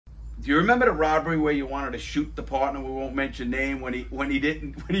Do you remember the robbery where you wanted to shoot the partner? We won't mention name when he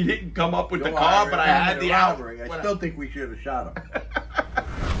didn't come up with the car, but I had the robbery. I still think we should have shot him.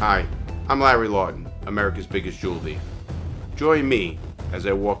 Hi, I'm Larry Lawton, America's biggest jewel thief. Join me as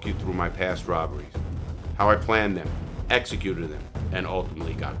I walk you through my past robberies, how I planned them, executed them, and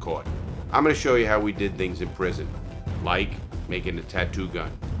ultimately got caught. I'm going to show you how we did things in prison, like making a tattoo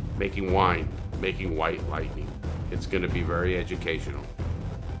gun, making wine, making white lightning. It's going to be very educational.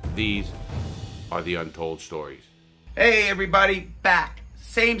 These are the untold stories. Hey everybody, back.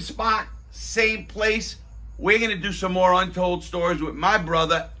 Same spot, same place. We're going to do some more untold stories with my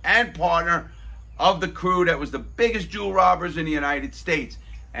brother and partner of the crew that was the biggest jewel robbers in the United States.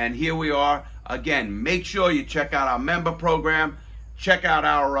 And here we are again. Make sure you check out our member program. Check out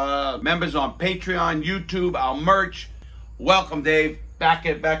our members on Patreon, YouTube, our merch. Welcome, Dave. Back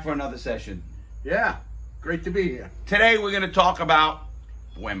for another session. Yeah, great to be here. Today we're going to talk about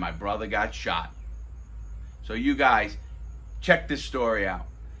when my brother got shot. So you guys, check this story out.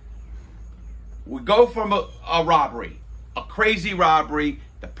 We go from a robbery, a crazy robbery.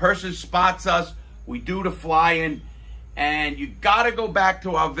 The person spots us. We do the fly-in. And you got to go back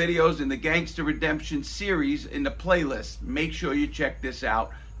to our videos in the Gangster Redemption series in the playlist. Make sure you check this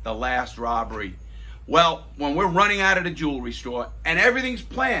out, the last robbery. Well, when we're running out of the jewelry store and everything's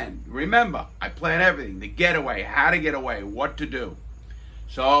planned, remember, I plan everything, the getaway, how to get away, what to do.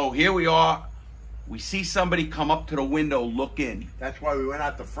 So here we are. We see somebody come up to the window, look in. That's why we went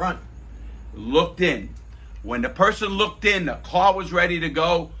out the front. Looked in. When the person looked in, the car was ready to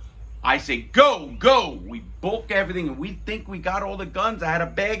go. I say, go, go. We bulk everything, and we think we got all the guns. I had a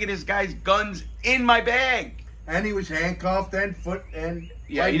bag of this guy's guns in my bag. And he was handcuffed and foot and...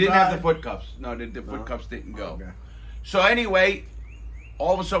 Yeah, he didn't have the foot cuffs. No, the foot cuffs didn't go. Okay. So anyway,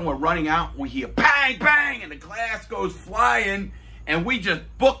 all of a sudden we're running out. We hear bang, bang, and the glass goes flying. And we just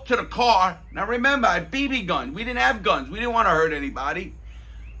booked to the car. Now remember, I had BB guns. We didn't have guns. We didn't want to hurt anybody.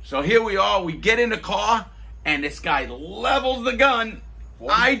 So here we are. We get in the car, and this guy levels the gun.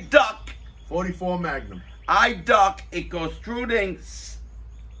 40, I duck. 44 Magnum. I duck. It goes through things,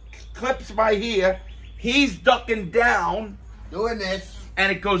 clips by here. He's ducking down. Doing this.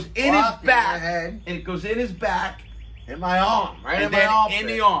 And it goes in his back. And it goes in his back. In my arm. Right in my arm. In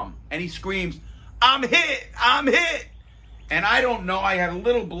the arm. And he screams, I'm hit. I'm hit. And I don't know, I had a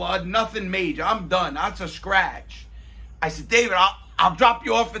little blood, nothing major. I'm done. That's a scratch. I said, David, I'll drop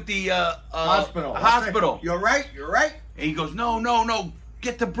you off at the hospital. You're right, you're right. And he goes, no.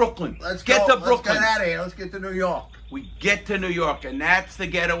 Get to Brooklyn. Let's get go. to Brooklyn. Let's get out of here. Let's get to New York. We get to New York, and that's the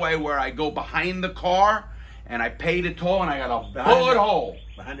getaway where I go behind the car, and I pay the toll, and I got a bullet hole.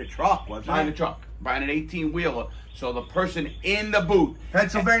 Behind the truck, wasn't it? Behind the truck. Behind an 18-wheeler. So the person in the boot.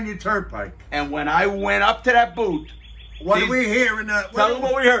 Pennsylvania Turnpike. And when I went up to that boot, what did we hear in the... Tell them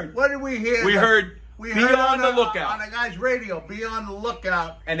what we heard. What did we hear? We heard be on the lookout. On the guy's radio, be on the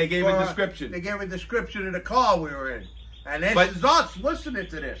lookout. And they gave a description. They gave a description of the car we were in. And this is us listening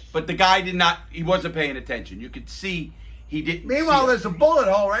to this. But the guy he wasn't paying attention. You could see he didn't. Meanwhile, there's a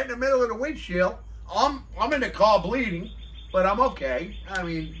bullet hole right in the middle of the windshield. I'm in the car bleeding, but I'm okay. I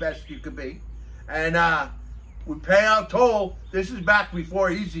mean, best you could be. And we pay our toll. This is back before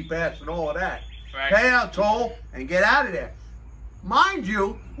Easy Pass and all of that. Right. Pay our toll and get out of there. Mind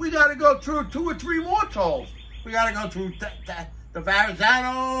you, we got to go through 2 or 3 more tolls. We got to go through the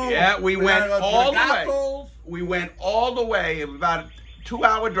Verrazano. Yeah, we went all the way. We went all the way, about a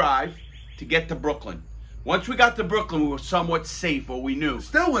 2-hour drive to get to Brooklyn. Once we got to Brooklyn, we were somewhat safe, or we knew.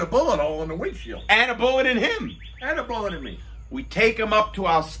 Still with a bullet hole in the windshield. And a bullet in him. And a bullet in me. We take him up to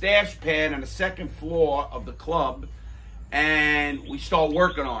our stash pad on the 2nd floor of the club, and we start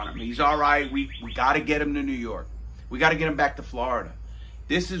working on him. He's all right. We got to get him to New York. We got to get him back to Florida.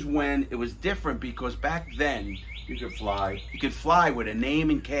 This is when it was different, because back then, you could fly. You could fly with a name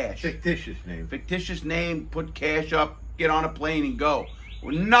and cash. Fictitious name. Fictitious name, put cash up, get on a plane and go.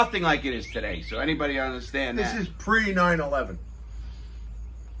 Well, nothing like it is today, so anybody understand that. This is pre-9/11.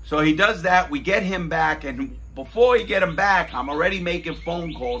 So he does that, we get him back, and before we get him back, I'm already making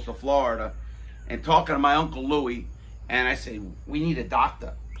phone calls to Florida and talking to my Uncle Louie, and I say, we need a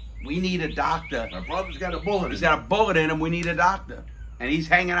doctor. We need a doctor. My brother's got a bullet in him. He's got a bullet in him, we need a doctor. And he's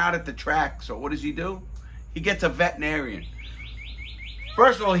hanging out at the track, so what does he do? He gets a veterinarian.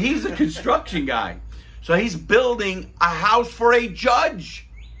 First of all, he's a construction guy. So he's building a house for a judge.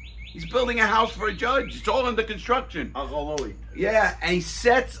 He's building a house for a judge. It's all under construction. Uncle Louie. Yeah, and he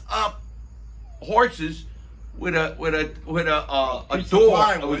sets up horses with a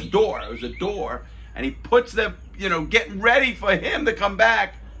door. It was a door, and he puts them, getting ready for him to come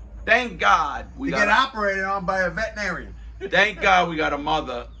back. Thank God we get operated on by a veterinarian. Thank God we got a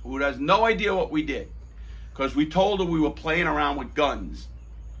mother who has no idea what we did. Because we told her we were playing around with guns.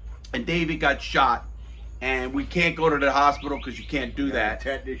 And Davey got shot. And we can't go to the hospital because you can't do that.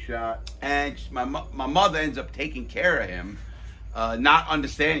 Tetanus shot. And my mother ends up taking care of him. Not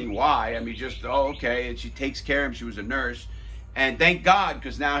understanding why. I mean, just, oh, okay. And she takes care of him. She was a nurse. And thank God,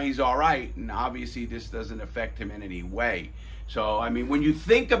 because now he's all right. And obviously this doesn't affect him in any way. So, I mean, when you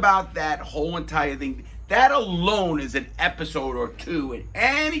think about that whole entire thing, that alone is an episode or two in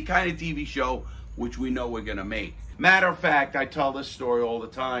any kind of TV show, which we know we're going to make. Matter of fact, I tell this story all the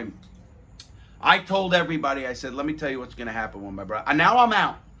time. I told everybody, I said, let me tell you what's going to happen with my brother. And now I'm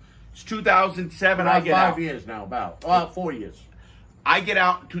out. It's 2007. I get out. 5 years now, about. 4 years. I get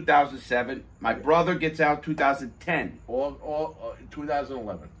out in 2007. My brother gets out in 2010. Or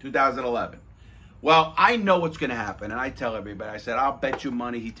 2011. 2011. Well, I know what's going to happen, and I tell everybody, I said, I'll bet you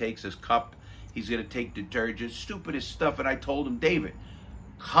money he takes his cup. He's going to take detergent, stupidest stuff. And I told him, David,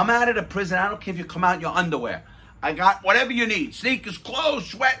 come out of the prison. I don't care if you come out in your underwear. I got whatever you need. Sneakers, clothes,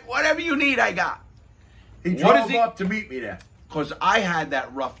 sweat, whatever you need, I got. He drove up to meet me there. Because I had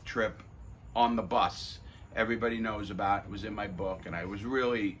that rough trip on the bus. Everybody knows about. It was in my book, and I was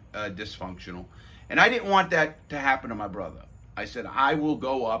really dysfunctional. And I didn't want that to happen to my brother. I said, I will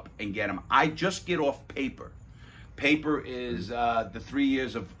go up and get him. I just get off paper. Paper is the 3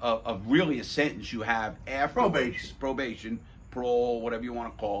 years of really a sentence you have after probation, parole, whatever you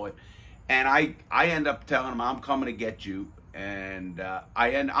want to call it. And I end up telling him, I'm coming to get you. And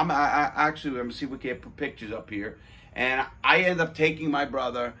I'm actually, let me see if we can put pictures up here. And I end up taking my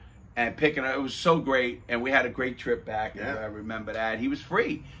brother and picking up. It was so great. And we had a great trip back. Yeah. I remember that. He was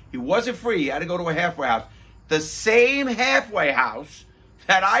free. He wasn't free. He had to go to a halfway house. The same halfway house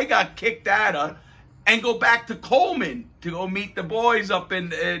that I got kicked out of, and go back to Coleman to go meet the boys up in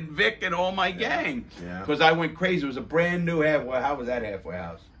Vic and all my gang. Yeah. Because I went crazy. It was a brand new halfway. How was that halfway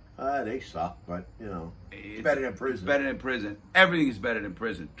house? They suck, but, you know, it's better than prison. It's better than prison. Everything is better than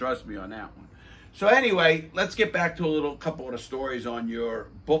prison. Trust me on that one. So anyway, let's get back to a couple of the stories on your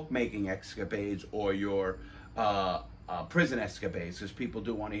bookmaking escapades or your prison escapades, because people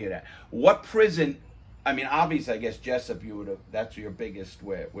do want to hear that. What prison... I mean, obviously, I guess Jessup, that's your biggest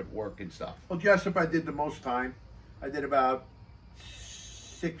with work and stuff. Well, Jessup, I did the most time. I did about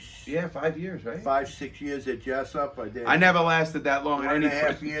 5 years, right? 5, 6 years at Jessup. I never lasted that long.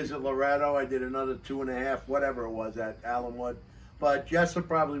 1.5 years at Loretto. I did another 2.5, whatever it was, at Allenwood. But Jessup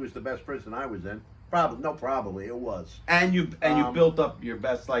probably was the best prison I was in. Probably it was. And you built up your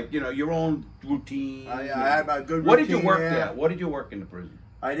best, like, your own routine. I had my good routine. What did you work there? What did you work in the prison?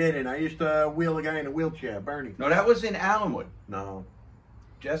 I didn't. I used to wheel a guy in a wheelchair, Bernie. No, that was in Allenwood. No.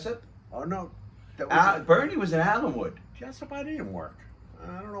 Jessup? Oh, no. Bernie was in Allenwood. Jessup, I didn't work.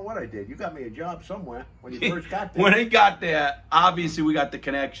 I don't know what I did. You got me a job somewhere when you first got there. When he got there, obviously we got the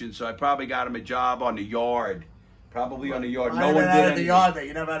connection, so I probably got him a job on the yard. Probably on the yard. No one did anything. The yard there.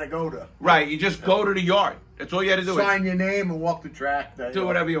 You never had to go to. Right. You just go to the yard. That's all you had to do. Sign your name and walk the track. Do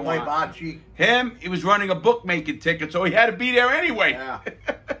whatever you want. Play bocce. Him, he was running a bookmaking ticket, so he had to be there anyway. Yeah.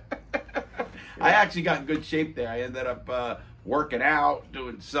 I actually got in good shape there. I ended up working out,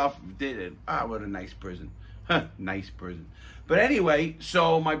 doing stuff. Did it. What a nice prison. Nice prison. But anyway,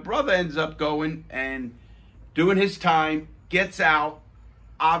 so my brother ends up going and doing his time, gets out,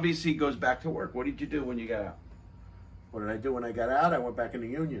 obviously goes back to work. What did you do when you got out? What did I do when I got out? I went back in the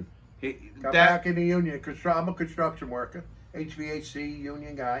union. Back in the union. I'm a construction worker, HVAC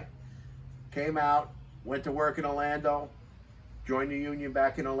union guy. Came out, went to work in Orlando, joined the union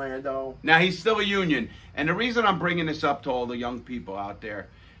back in Orlando. Now, he's still a union. And the reason I'm bringing this up to all the young people out there,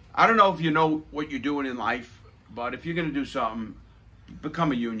 I don't know if you know what you're doing in life, but if you're going to do something,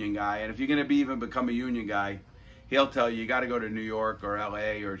 become a union guy. And if you're going to become a union guy, he'll tell you got to go to New York or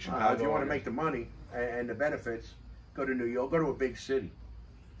L.A. or Chicago. If you want to make the money and the benefits, go to New York. Go to a big city.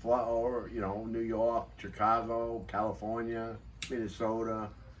 Or, New York, Chicago, California, Minnesota.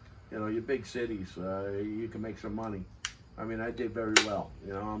 Your big cities. You can make some money. I mean, I did very well.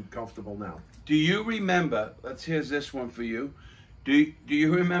 I'm comfortable now. Do you remember, here's this one for you. Do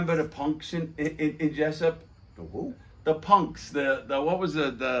you remember the punks in Jessup? The who? The punks. What was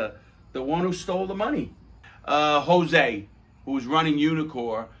the one who stole the money? Jose, who was running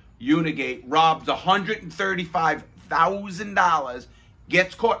Unigate, robs $135,000,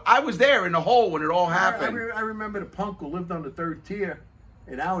 gets caught. I was there in the hole when it all happened. I remember the punk who lived on the 3rd tier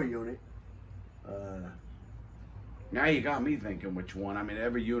in our unit. Now you got me thinking which one. I mean,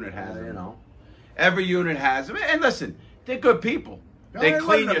 every unit has them. Every unit has them. And listen, they're good people. They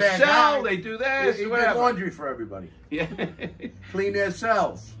clean your cell. They do this. He did laundry for everybody. Yeah. Clean their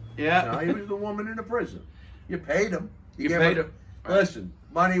cells. Yeah. He was the woman in the prison. You paid him. You paid paid it. Listen,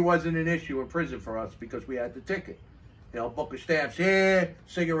 money wasn't an issue in prison for us because we had the ticket. You know, book of stamps here,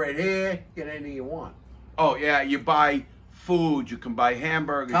 cigarette here, get anything you want. Oh, yeah, you buy food, you can buy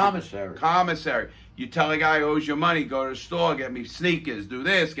hamburgers. Commissary. Commissary. You tell a guy who owes you money, go to the store, get me sneakers, do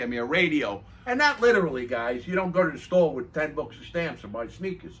this, get me a radio. And not literally, guys. You don't go to the store with 10 books of stamps and buy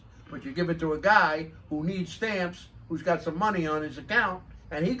sneakers. But you give it to a guy who needs stamps, who's got some money on his account,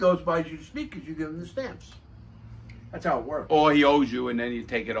 and he goes, buys you sneakers, you give him the stamps. That's how it works. Or he owes you, and then you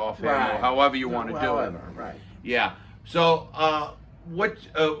take it off him, or however you want to do it. Right. Yeah. So,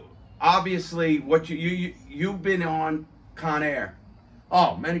 obviously, what you've been on Con Air.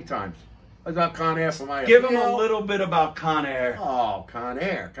 Oh, many times. I was on Con Air for my Give them a little bit about Con Air. Oh, Con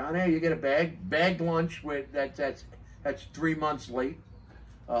Air. Con Air, you get a bagged lunch with that's 3 months late,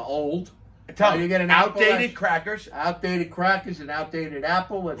 old. Tell you me, get an outdated crackers. Outdated crackers, an outdated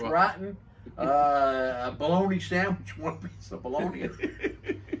apple that's rotten, a bologna sandwich, one piece of bologna.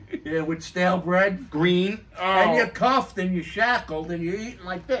 Yeah, with stale bread. Green. Oh. And you're cuffed and you're shackled and you're eating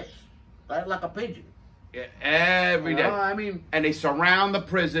like this, like a pigeon. Yeah, every day. I mean, and they surround the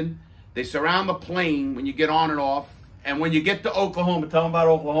prison. They surround the plane when you get on and off. And when you get to Oklahoma, tell them about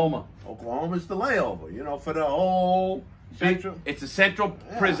Oklahoma. Oklahoma's the layover, you know, for the whole central. It's a central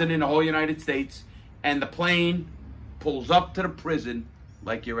prison in the whole United States. And the plane pulls up to the prison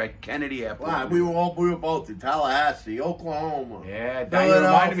like you're at Kennedy Airport. Wow, we were both in Tallahassee, Oklahoma. Yeah, that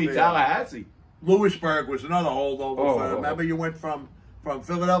reminded me of Tallahassee. Lewisburg was another holdover. Oh. Remember you went from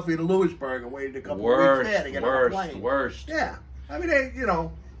Philadelphia to Lewisburg and waited a couple of weeks there to get on a plane. Worst. Yeah. I mean, you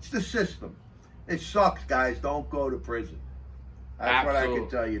know, it's the system. It sucks, guys. Don't go to prison. That's what I can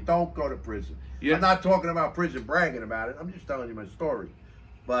tell you. Don't go to prison. Yeah. I'm not talking about prison bragging about it. I'm just telling you my story.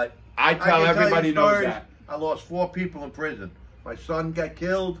 But I tell everybody knows that. I lost 4 people in prison. My son got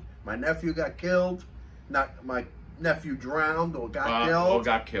killed. My nephew got killed. Not my nephew drowned or got killed. Or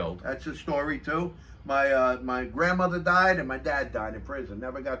got killed. That's a story too. My grandmother died and my dad died in prison.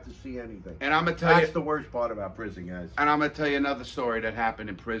 Never got to see anything. And I'm gonna tell you, that's the worst part about prison, guys. And I'm gonna tell you another story that happened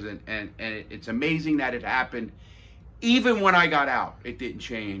in prison, and it's amazing that it happened. Even when I got out, it didn't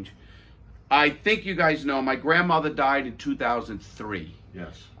change. I think you guys know my grandmother died in 2003.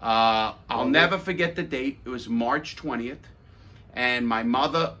 Yes. I'll never forget the date. It was March 20th. And my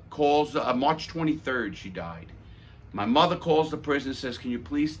mother calls, March 23rd, she died. My mother calls the prison and says, can you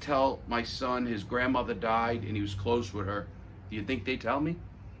please tell my son his grandmother died and he was close with her? Do you think they tell me?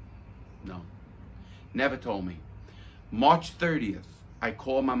 No. Never told me. March 30th, I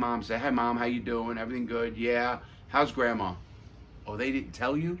call my mom and say, hey, Mom, how you doing? Everything good? Yeah. How's Grandma? Oh, they didn't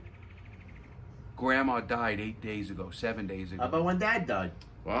tell you? Grandma died 8 days ago, 7 days ago. How about when Dad died?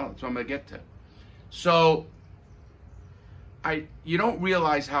 Well, that's what I'm going to get to. So, you don't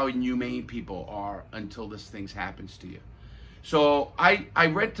realize how inhumane people are until this thing happens to you. So I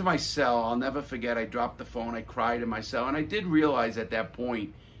read to my cell. I'll never forget. I dropped the phone. I cried in my cell. And I did realize at that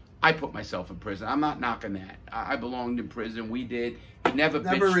point, I put myself in prison. I'm not knocking that. I belonged in prison. We did. He never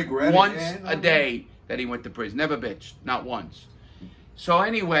bitched once a day that he went to prison. Never bitched. Not once. So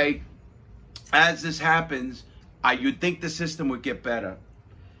anyway, as this happens, you'd think the system would get better.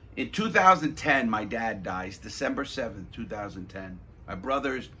 In 2010, my dad dies, December 7th, 2010. My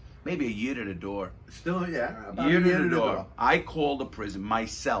brother's maybe a year to the door. Still, yeah. About year to the door. I called the prison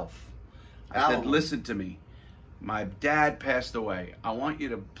myself. I said, listen to me. My dad passed away. I want you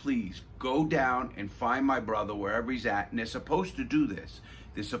to please go down and find my brother wherever he's at. And they're supposed to do this.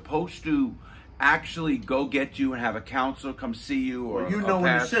 They're supposed to actually go get you and have a counselor come see you or you know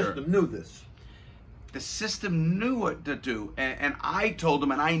when the system knew this. The system knew what to do, and I told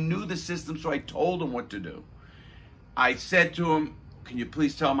him, and I knew the system, so I told him what to do. I said to him, can you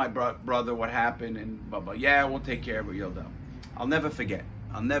please tell my brother what happened, and blah, blah. Yeah, we'll take care of it, you'll do. I'll never forget.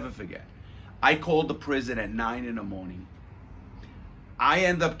 I'll never forget. I called the prison at 9 in the morning. I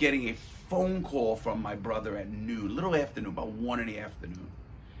end up getting a phone call from my brother at noon, a little afternoon, about 1 in the afternoon.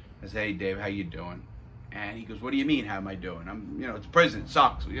 I said, hey, Dave, how you doing? And he goes, what do you mean, how am I doing? It's prison, it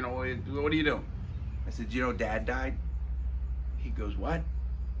sucks. What are you doing? I said, you know, Dad died? He goes, what?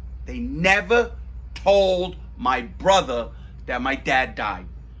 They never told my brother that my dad died.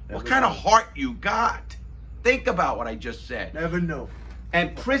 What kind of heart you got? Think about what I just said. Never know.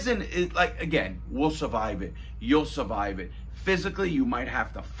 And prison is like, again, we'll survive it. You'll survive it. Physically, you might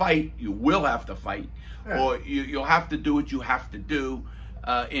have to fight. You will have to fight. Yeah. Or you'll have to do what you have to do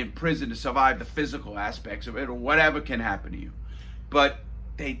in prison to survive the physical aspects of it, or whatever can happen to you. But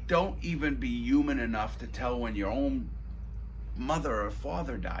they don't even be human enough to tell when your own mother or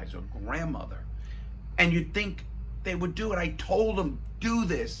father dies or grandmother. And you'd think they would do it. I told them, do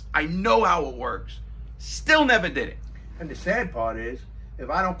this. I know how it works. Still never did it. And the sad part is, if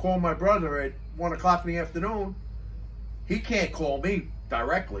I don't call my brother at 1 o'clock in the afternoon, he can't call me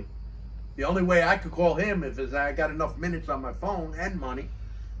directly. The only way I could call him is I got enough minutes on my phone and money,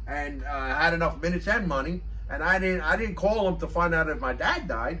 and I had enough minutes and money, and I didn't call him to find out if my dad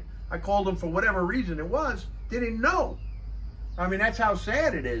died. I called him for whatever reason it was. Didn't know. I mean, that's how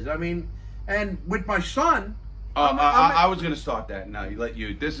sad it is. I mean, and with my son, I was going to start that. No,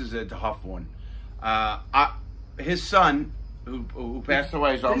 this is a tough one. His son, who passed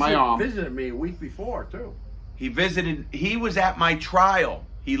away, is on my arm. Visited me a week before too. He was at my trial.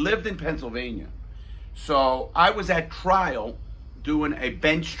 He lived in Pennsylvania. So I was at trial doing a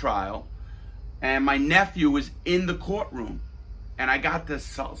bench trial, and my nephew was in the courtroom. And I got to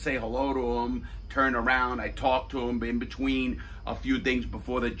say hello to him, turn around. I talked to him in between a few things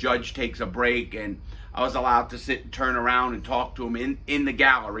before the judge takes a break. And I was allowed to sit and turn around and talk to him in the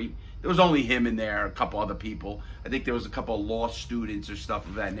gallery. There was only him in there, a couple other people. I think there was a couple of law students or stuff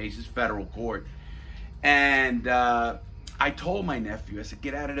of that nature. It's federal court. And I told my nephew, I said,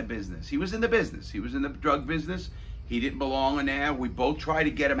 get out of the business. He was in the business. He was in the drug business. He didn't belong in there. We both tried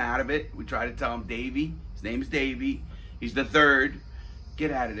to get him out of it. We tried to tell him, Davey, his name is Davey. He's the third.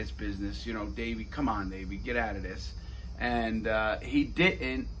 Get out of this business. You know, Davey, come on, Davey, get out of this. And he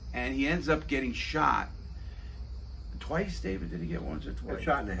didn't, and he ends up getting shot. Twice, David? Did he get once or twice? Got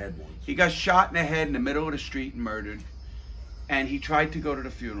shot in the head once. He got shot in the head in the middle of the street and murdered. And he tried to go to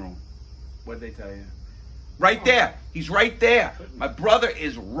the funeral. What'd they tell you? Right there. He's right there. My brother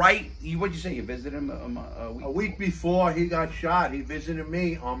is right. What'd you say? You visited him a week? A week before he got shot, he visited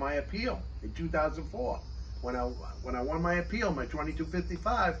me on my appeal in 2004. When I won my appeal, my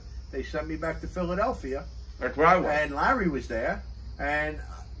 2255, they sent me back to Philadelphia. That's where I was. And Larry was there, and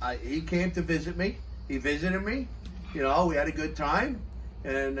he came to visit me. He visited me. You know, we had a good time,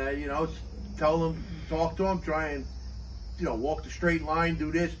 and you know, tell him, talk to him, try and, you know, walk the straight line,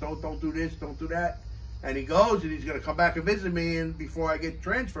 do this, don't do this, don't do that. And he goes, and he's going to come back and visit me, and before I get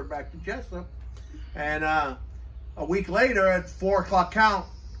transferred back to Jessup. And a week later, at 4 o'clock count,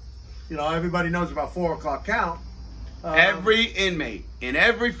 you know, everybody knows about 4 o'clock count. Every inmate in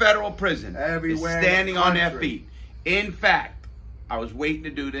every federal prison everywhere is standing on their feet. In fact, I was waiting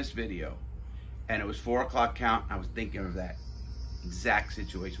to do this video, and it was 4 o'clock count. I was thinking of that exact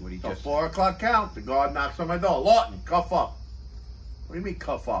situation. What he just 4 o'clock count, the guard knocks on my door. Lawton, cuff up. What do you mean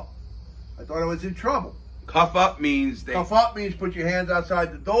cuff up? I thought I was in trouble. Cuff up means cuff up means put your hands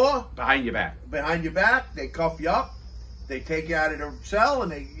outside the door. Behind your back. Behind your back. They cuff you up. They take you out of the cell,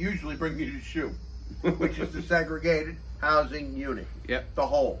 and they usually bring you to the SHU, which is the segregated housing unit. Yep. The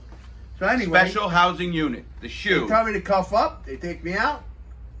hole. So anyway. Special housing unit. The SHU. They tell me to cuff up. They take me out.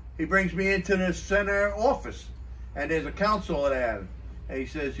 He brings me into the center office, and there's a counselor there. And he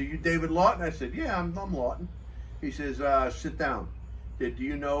says, are you David Lawton? I said, yeah, I'm Lawton. He says, sit down. Do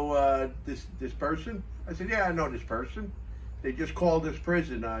you know this person? I said, yeah, I know this person. They just called this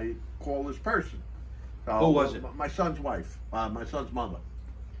prison. I call this person. So, who was it? My son's wife. My son's mother.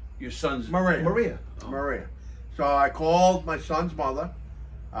 Your son's Maria. Maria. Oh. Maria. So I called my son's mother,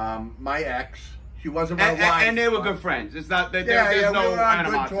 my ex. She wasn't my wife. And they were good friends. It's not that there's no we were on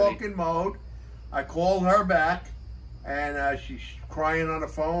animosity. good talking mode. I called her back, and she's crying on the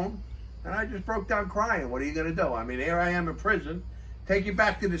phone, and I just broke down crying. What are you going to do? I mean, here I am in prison. Take you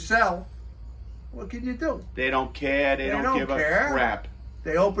back to the cell. What can you do? They don't care. They don't give a crap.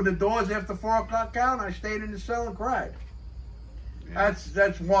 They opened the doors after 4 o'clock count. I stayed in the cell and cried. Yeah.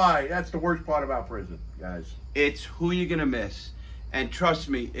 That's why. That's the worst part about prison, guys. It's who you're gonna miss, and trust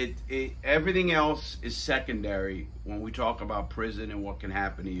me, everything else is secondary when we talk about prison and what can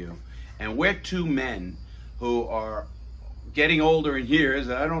happen to you. And we're two men who are getting older in years.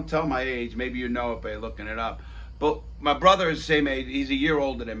 And I don't tell my age. Maybe you know it by looking it up. But my brother is the same age. He's a year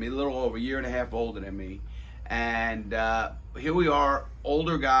older than me, a little over a year and a half older than me. And here we are,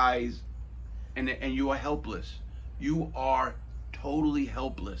 older guys, and you are helpless. You are totally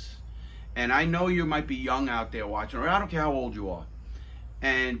helpless. And I know you might be young out there watching, or I don't care how old you are.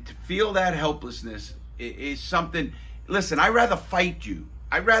 And to feel that helplessness is something, listen, I'd rather fight you.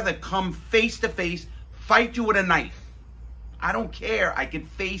 I'd rather come face to face, fight you with a knife. I don't care. I can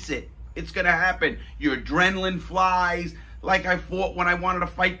face it. It's going to happen. Your adrenaline flies like I fought when I wanted to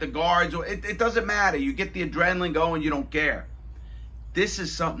fight the guards. It doesn't matter. You get the adrenaline going, you don't care. This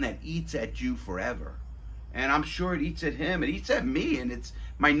is something that eats at you forever. And I'm sure it eats at him. It eats at me. And it's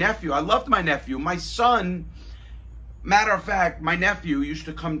my nephew. I loved my nephew. My son, matter of fact, my nephew used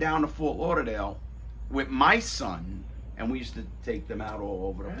to come down to Fort Lauderdale with my son. And we used to take them out all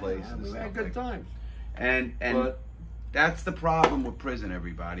over the place. And we had good times. And that's the problem with prison,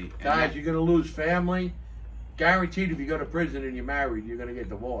 everybody. Guys, you're going to lose family. guaranteed if you go to prison and you're married, you're going to get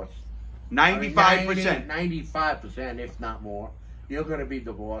divorced. 95%. 95%, if not more, you're going to be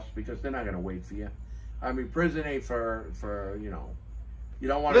divorced because they're not going to wait for you. I mean, prison ain't for you know, you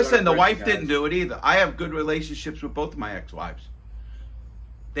don't want to. Listen, the wife didn't do it either. I have good relationships with both of my ex-wives.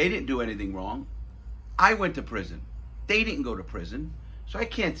 They didn't do anything wrong. I went to prison. They didn't go to prison. So I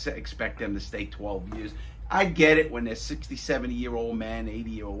can't expect them to stay 12 years. I get it when they're 60, 70-year-old men,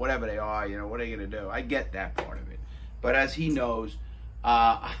 80-year-old, whatever they are, you know, what are they going to do? I get that part of it. But as he knows,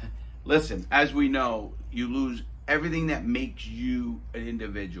 listen, as we know, you lose everything that makes you an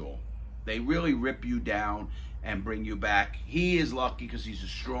individual. They really rip you down and bring you back. He is lucky because he's a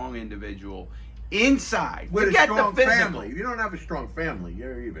strong individual. Inside, with a strong the family. If you don't have a strong family,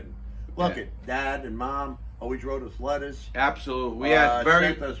 you're even. Look at Dad and Mom always wrote us letters. Absolutely. We had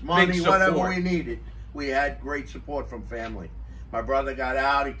very sent us money, big whatever support. we needed. We had great support from family. My brother got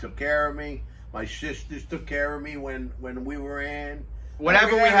out. He took care of me. My sisters took care of me when we were in.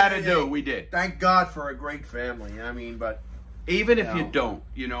 Whatever we had to do, we did. Thank God for a great family. I mean, but even if you don't,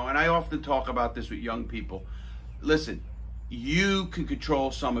 you know, and I often talk about this with young people. Listen, you can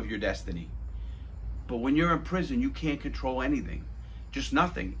control some of your destiny, but when you're in prison, you can't control anything, just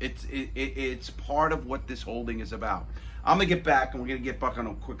nothing. It's part of what this whole thing is about. I'm gonna get back, and we're gonna get back on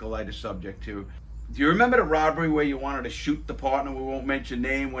a quicker, lighter subject too. Do you remember the robbery where you wanted to shoot the partner? We won't mention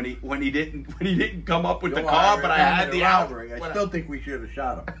name when he didn't come up with the car, but I had the robbery. I still think we should have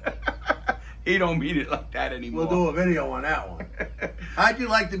shot him. He don't mean it like that anymore. We'll do a video on that one. How'd you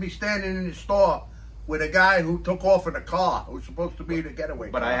like to be standing in the store with a guy who took off in a car who was supposed to be the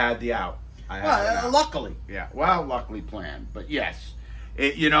getaway But car? I had the out. Luckily. Yeah. Well, luckily planned. But yes,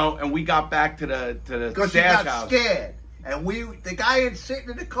 you know, and we got back to the because he got scared, and the guy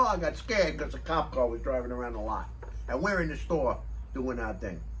sitting in the car got scared because the cop car was driving around the lot, and we're in the store doing our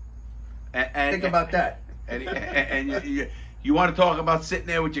thing. And think about that. And you want to talk about sitting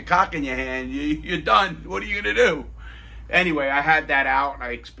there with your cock in your hand? You're done. What are you gonna do? Anyway, I had that out, and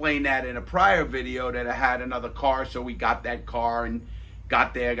I explained that in a prior video that I had another car, so we got that car and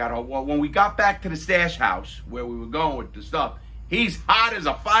got there. Well, when we got back to the stash house where we were going with the stuff, he's hot as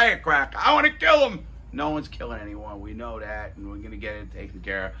a firecracker. I want to kill him. No one's killing anyone. We know that, and we're gonna get it taken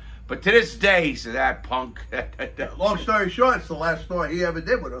care of. But to this day, he said, that punk. Long story short, it's the last story he ever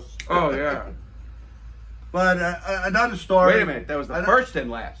did with us. Oh, yeah. But another story. Wait a minute. That was the first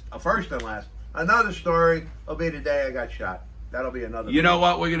and last. First and last. Another story will be the day I got shot. That'll be another. You know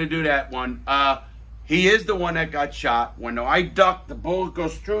what? We're going to do that one. He is the one that got shot. When I ducked, the bullet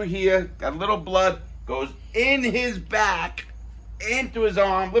goes through here, got a little blood, goes in his back, into his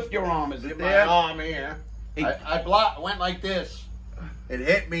arm. Lift your arm. Is it there? My arm here. I went like this. It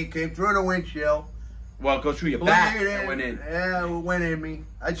hit me, came through the windshield. Well, it goes through your back and went in. Yeah, it went in me.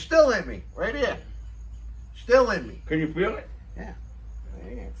 It's still in me. Right here. Still in me. Can you feel it? Yeah.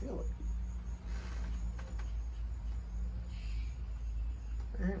 I can feel it.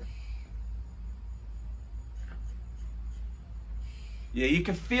 Yeah, you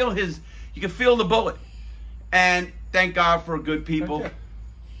can feel you can feel the bullet. And thank God for good people. Okay.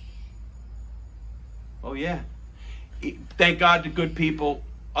 Oh yeah. Thank God to good people.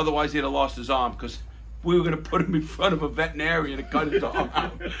 Otherwise he'd have lost his arm because we were going to put him in front of a veterinarian to cut his arm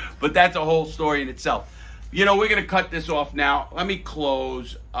out. But that's a whole story in itself. You know, we're going to cut this off now. Let me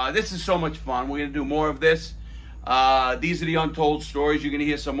close. This is so much fun. We're going to do more of this. These are the untold stories. You're going to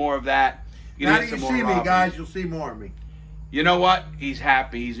hear some more of that. Now that you see me, guys, you'll see more of me. You know what? He's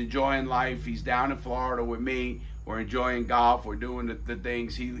happy. He's enjoying life. He's down in Florida with me. We're enjoying golf. We're doing the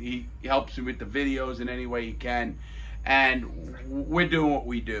things. He helps me with the videos in any way he can. And we're doing what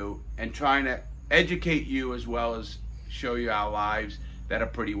we do and trying to educate you as well as show you our lives that are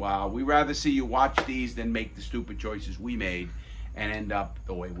pretty wild. We'd rather see you watch these than make the stupid choices we made and end up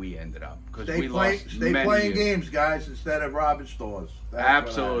the way we ended up. Because we lost Stay playing games, guys, instead of robbing stores. That's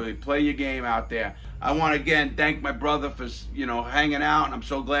absolutely. Play your game out there. I want to again thank my brother for, you know, hanging out, and I'm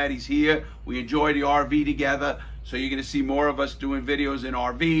so glad he's here. We enjoy the RV together. So you're going to see more of us doing videos in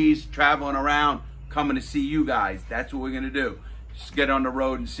RVs, traveling around, coming to see you guys. That's what we're going to do. Just get on the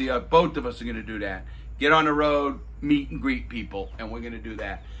road and see us. Both of us are going to do that. Get on the road, meet and greet people, and we're going to do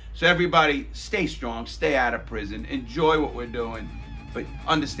that. So everybody, stay strong, stay out of prison, enjoy what we're doing, but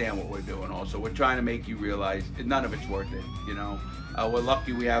understand what we're doing also. We're trying to make you realize none of it's worth it, you know. We're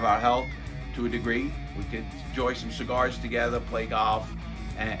lucky we have our health to a degree. We could enjoy some cigars together, play golf,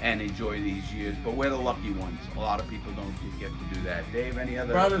 and enjoy these years. But we're the lucky ones. A lot of people don't get to do that. Dave, any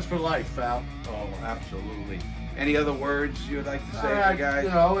other? Brothers for life, pal. Oh, absolutely. Any other words you would like to say, guys?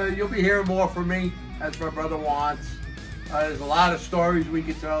 You know, you'll be hearing more from me as my brother wants. There's a lot of stories we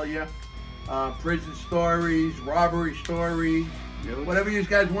could tell you. prison stories, robbery stories, whatever you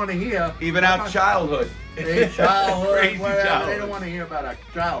guys want to hear. Even our childhood. Childhood, Crazy whatever. childhood. They don't want to hear about our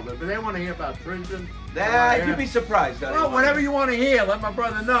childhood, but they want to hear about prison. You'd be surprised. Well, whatever you want to hear, let my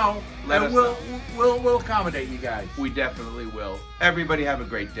brother know. Let us know. We'll accommodate you guys. We definitely will. Everybody have a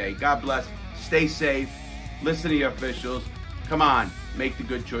great day. God bless. Stay safe. Listen to your officials. Come on. Make the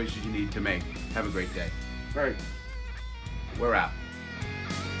good choices you need to make. Have a great day. Great. We're out.